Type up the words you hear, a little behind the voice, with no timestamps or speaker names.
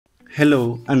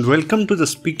Hello and welcome to the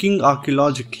Speaking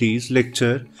Archaeologically's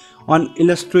lecture on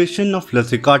illustration of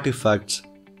lithic artifacts.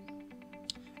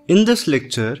 In this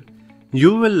lecture,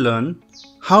 you will learn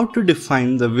how to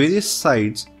define the various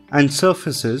sides and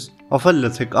surfaces of a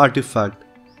lithic artifact.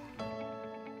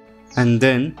 And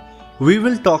then we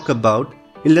will talk about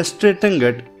illustrating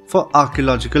it for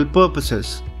archaeological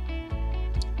purposes.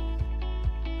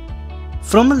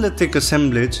 From a lithic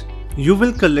assemblage, you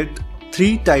will collect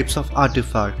three types of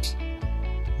artifacts.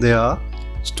 They are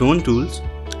stone tools,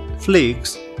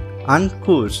 flakes, and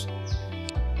cores.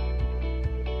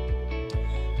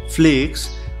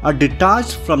 Flakes are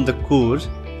detached from the cores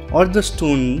or the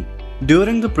stone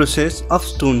during the process of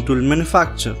stone tool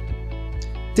manufacture.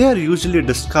 They are usually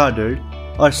discarded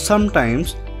or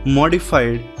sometimes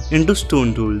modified into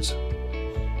stone tools.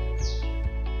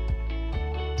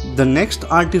 The next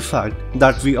artifact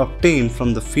that we obtain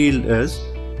from the field is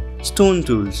stone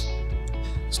tools.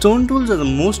 Stone tools are the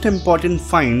most important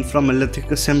find from a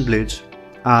lithic assemblage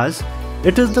as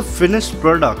it is the finished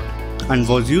product and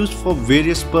was used for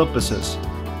various purposes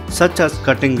such as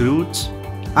cutting roots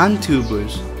and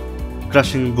tubers,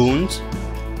 crushing bones,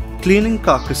 cleaning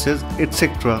carcasses,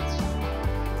 etc.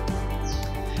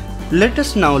 Let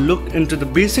us now look into the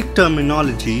basic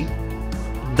terminology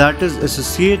that is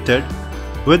associated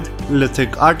with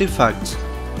lithic artifacts.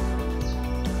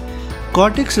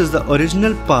 Cortex is the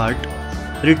original part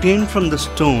retained from the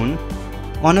stone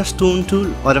on a stone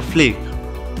tool or a flake.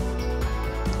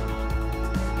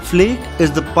 Flake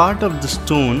is the part of the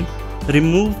stone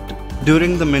removed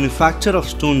during the manufacture of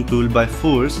stone tool by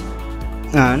force,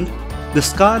 and the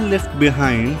scar left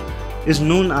behind is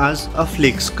known as a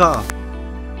flake scar.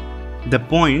 The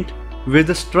point where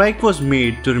the strike was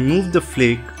made to remove the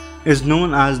flake is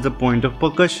known as the point of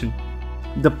percussion.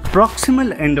 The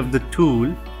proximal end of the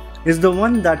tool is the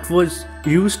one that was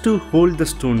used to hold the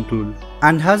stone tool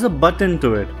and has a button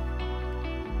to it.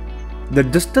 The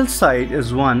distal side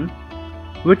is one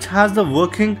which has the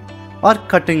working or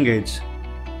cutting edge.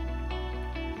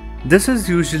 This is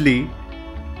usually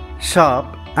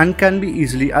sharp and can be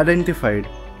easily identified.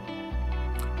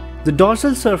 The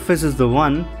dorsal surface is the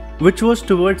one which was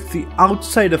towards the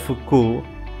outside of a core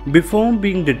before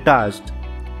being detached,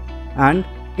 and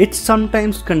it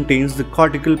sometimes contains the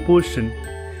cortical portion.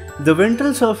 The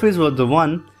ventral surface was the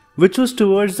one which was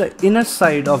towards the inner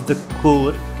side of the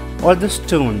core or the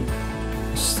stone.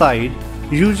 Side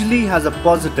usually has a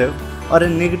positive or a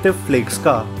negative flake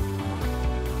scar.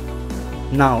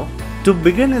 Now, to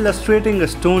begin illustrating a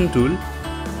stone tool,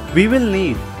 we will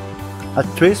need a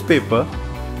trace paper,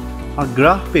 a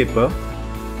graph paper,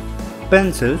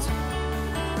 pencils,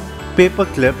 paper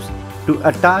clips to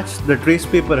attach the trace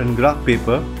paper and graph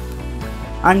paper,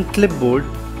 and clipboard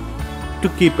to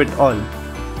keep it all.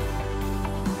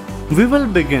 We will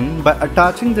begin by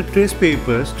attaching the trace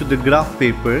papers to the graph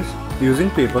papers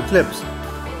using paper clips.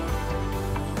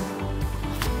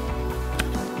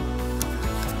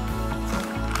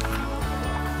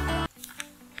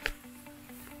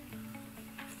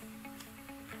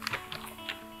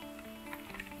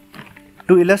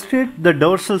 To illustrate the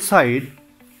dorsal side,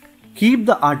 keep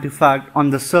the artifact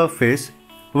on the surface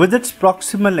with its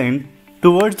proximal end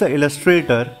towards the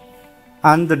illustrator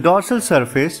and the dorsal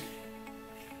surface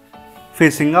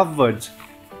facing upwards.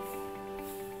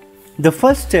 The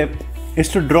first step is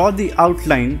to draw the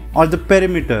outline or the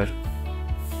perimeter.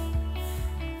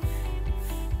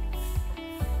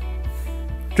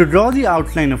 To draw the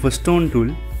outline of a stone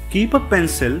tool, keep a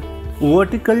pencil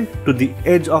vertical to the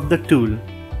edge of the tool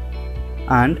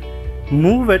and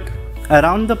move it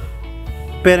around the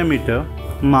perimeter,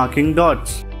 marking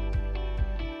dots.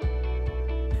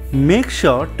 Make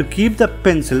sure to keep the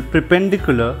pencil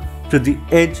perpendicular to the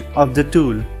edge of the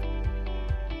tool.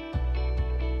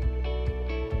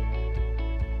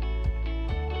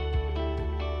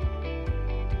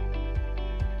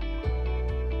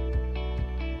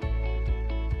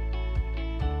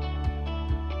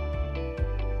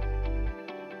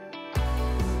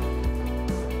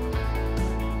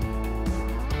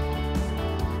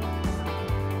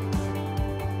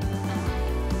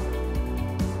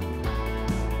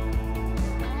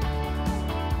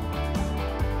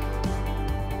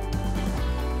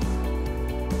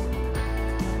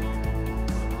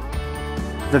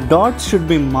 The dots should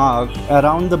be marked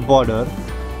around the border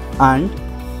and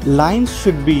lines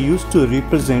should be used to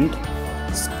represent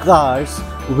scars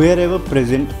wherever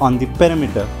present on the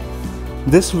perimeter.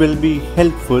 This will be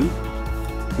helpful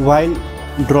while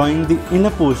drawing the inner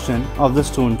portion of the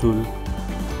stone tool.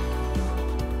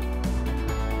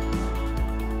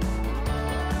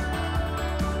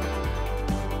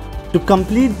 To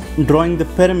complete drawing the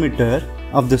perimeter,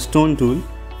 of the stone tool,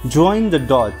 join the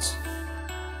dots.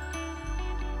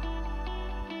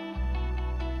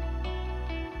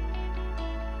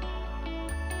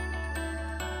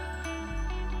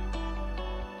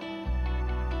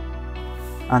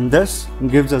 And this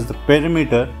gives us the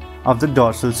perimeter of the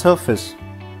dorsal surface.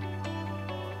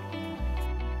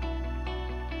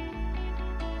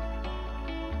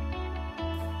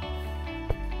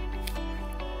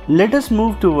 Let us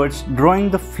move towards drawing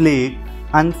the flake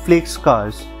and flake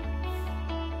scars.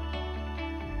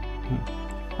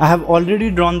 I have already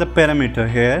drawn the perimeter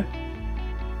here.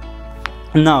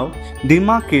 Now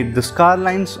demarcate the scar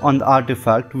lines on the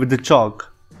artifact with the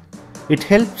chalk. It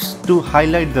helps to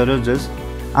highlight the ridges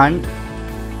and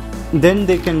then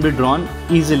they can be drawn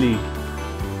easily.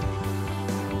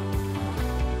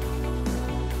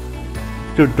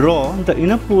 To draw the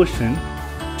inner portion,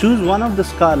 choose one of the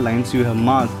scar lines you have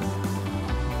marked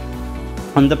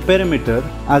on the perimeter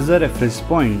as a reference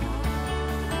point.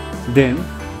 Then,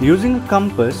 using a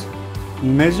compass,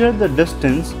 measure the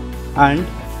distance and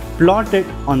plot it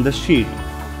on the sheet.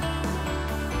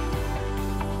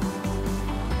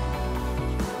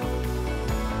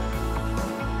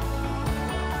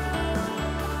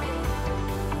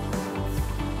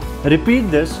 Repeat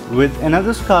this with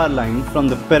another scar line from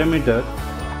the perimeter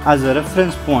as a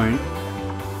reference point,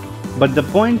 but the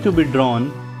point to be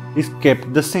drawn is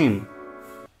kept the same.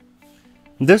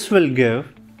 This will give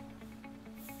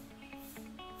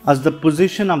us the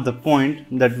position of the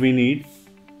point that we need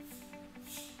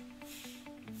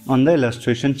on the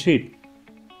illustration sheet.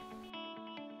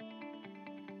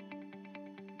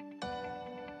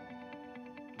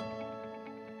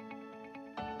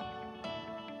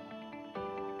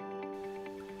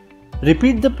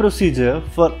 Repeat the procedure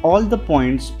for all the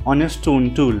points on your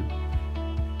stone tool.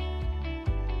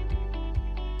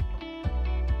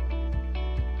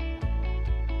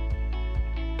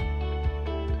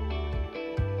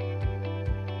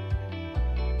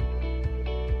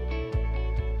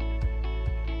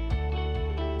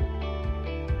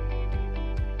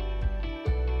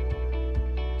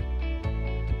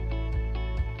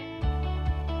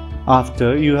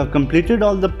 After you have completed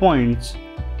all the points,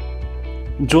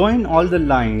 join all the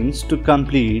lines to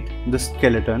complete the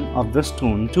skeleton of the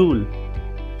stone tool.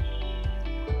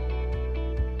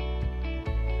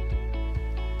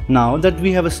 Now that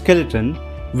we have a skeleton,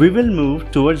 we will move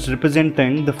towards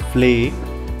representing the flake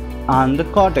and the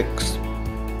cortex.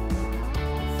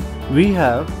 We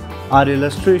have our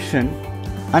illustration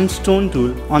and stone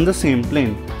tool on the same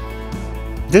plane.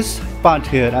 This part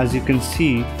here, as you can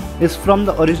see, is from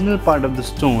the original part of the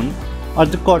stone or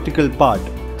the cortical part.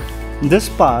 This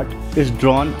part is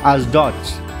drawn as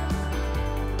dots.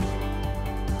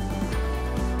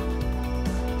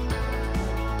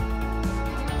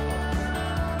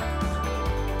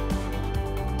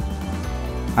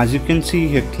 As you can see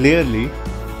here clearly,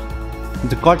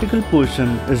 the cortical portion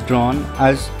is drawn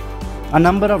as a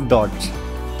number of dots.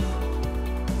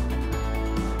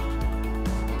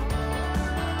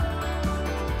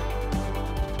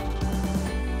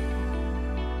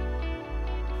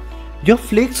 Your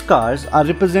flake scars are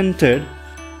represented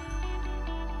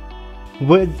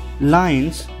with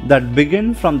lines that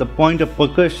begin from the point of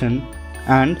percussion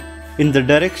and in the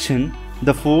direction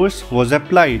the force was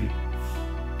applied.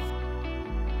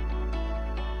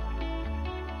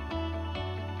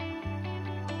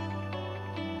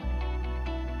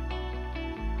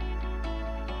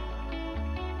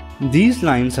 These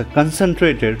lines are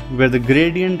concentrated where the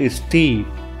gradient is steep.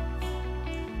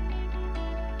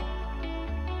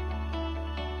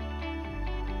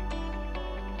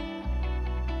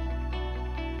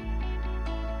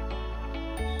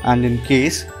 And in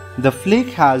case the flake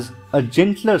has a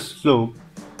gentler slope,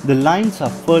 the lines are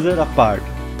further apart,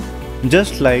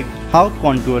 just like how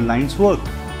contour lines work.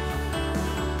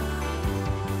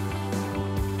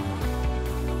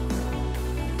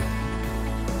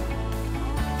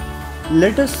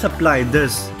 Let us apply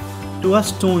this to a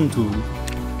stone tool.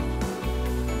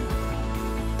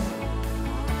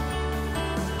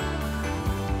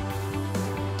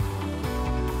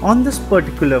 On this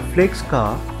particular flake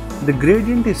scar, the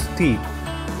gradient is steep,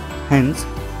 hence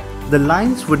the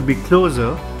lines would be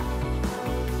closer,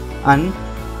 and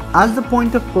as the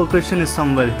point of percussion is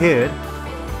somewhere here,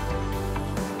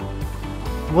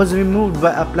 was removed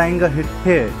by applying a hit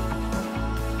here.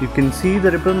 You can see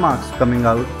the ripple marks coming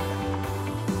out.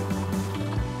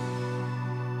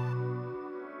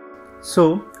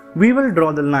 So we will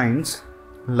draw the lines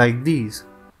like these.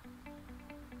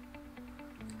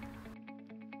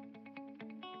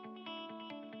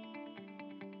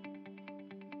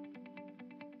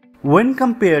 When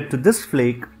compared to this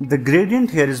flake, the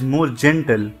gradient here is more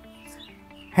gentle.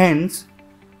 Hence,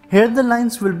 here the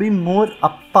lines will be more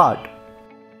apart.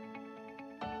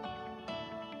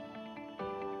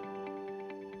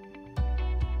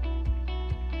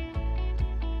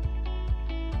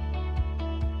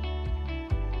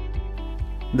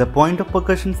 The point of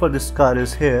percussion for this scar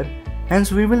is here,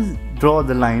 hence we will draw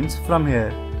the lines from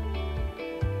here.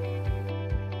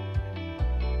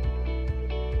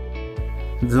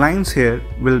 The lines here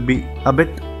will be a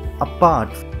bit apart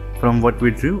from what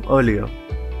we drew earlier.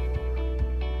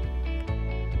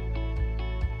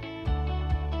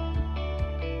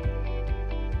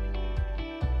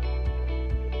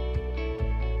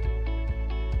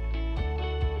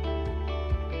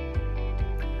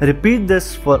 Repeat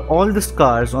this for all the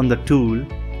scars on the tool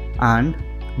and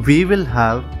we will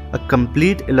have a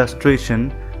complete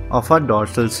illustration of our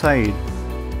dorsal side.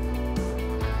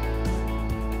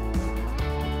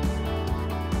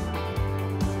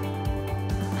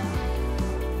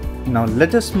 Now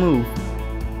let us move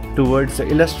towards the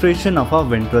illustration of our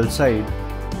ventral side.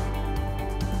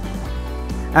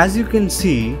 As you can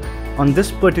see, on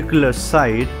this particular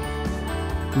side,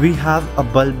 we have a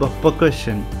bulb of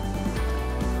percussion.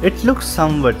 It looks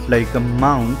somewhat like a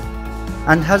mount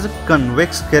and has a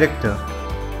convex character.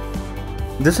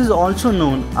 This is also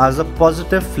known as a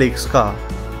positive flake scar.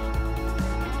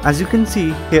 As you can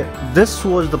see here, this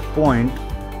was the point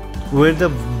where the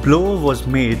blow was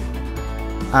made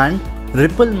and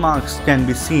ripple marks can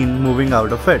be seen moving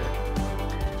out of it.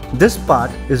 This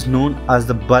part is known as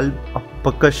the bulb of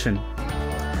percussion.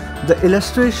 The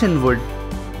illustration would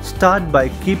start by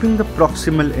keeping the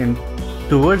proximal end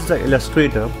towards the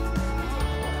illustrator,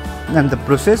 and the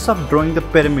process of drawing the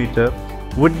perimeter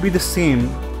would be the same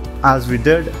as we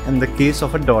did in the case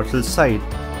of a dorsal side.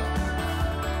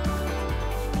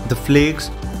 The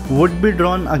flakes would be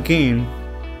drawn again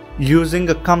using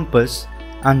a compass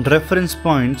and reference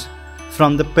points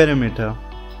from the perimeter.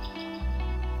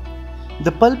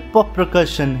 The pulp of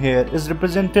percussion here is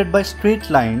represented by straight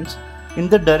lines in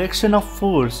the direction of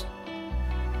force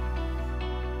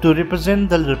to represent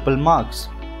the ripple marks.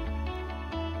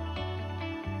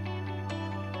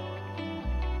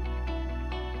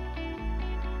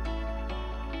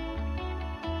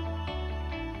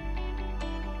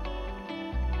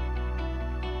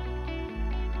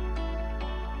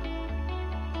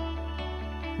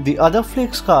 The other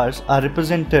flake scars are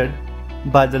represented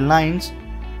by the lines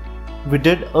we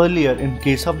did earlier in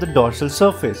case of the dorsal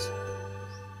surface.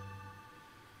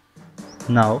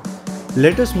 Now,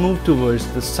 let us move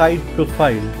towards the side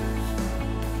profile.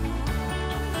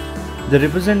 The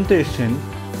representation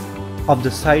of the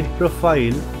side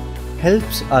profile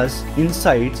helps us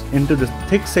insights into the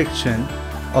thick section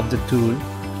of the tool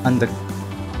and the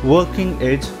working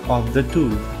edge of the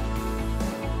tool.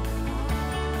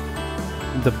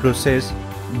 The process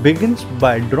begins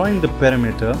by drawing the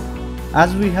perimeter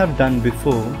as we have done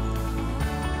before.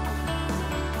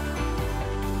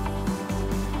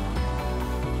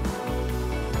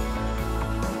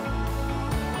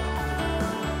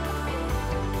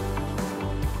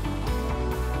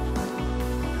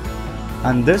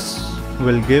 And this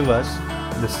will give us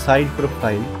the side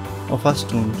profile of our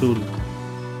stone tool.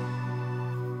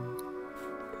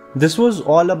 This was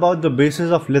all about the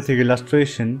basis of lithic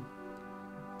illustration.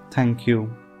 Thank you.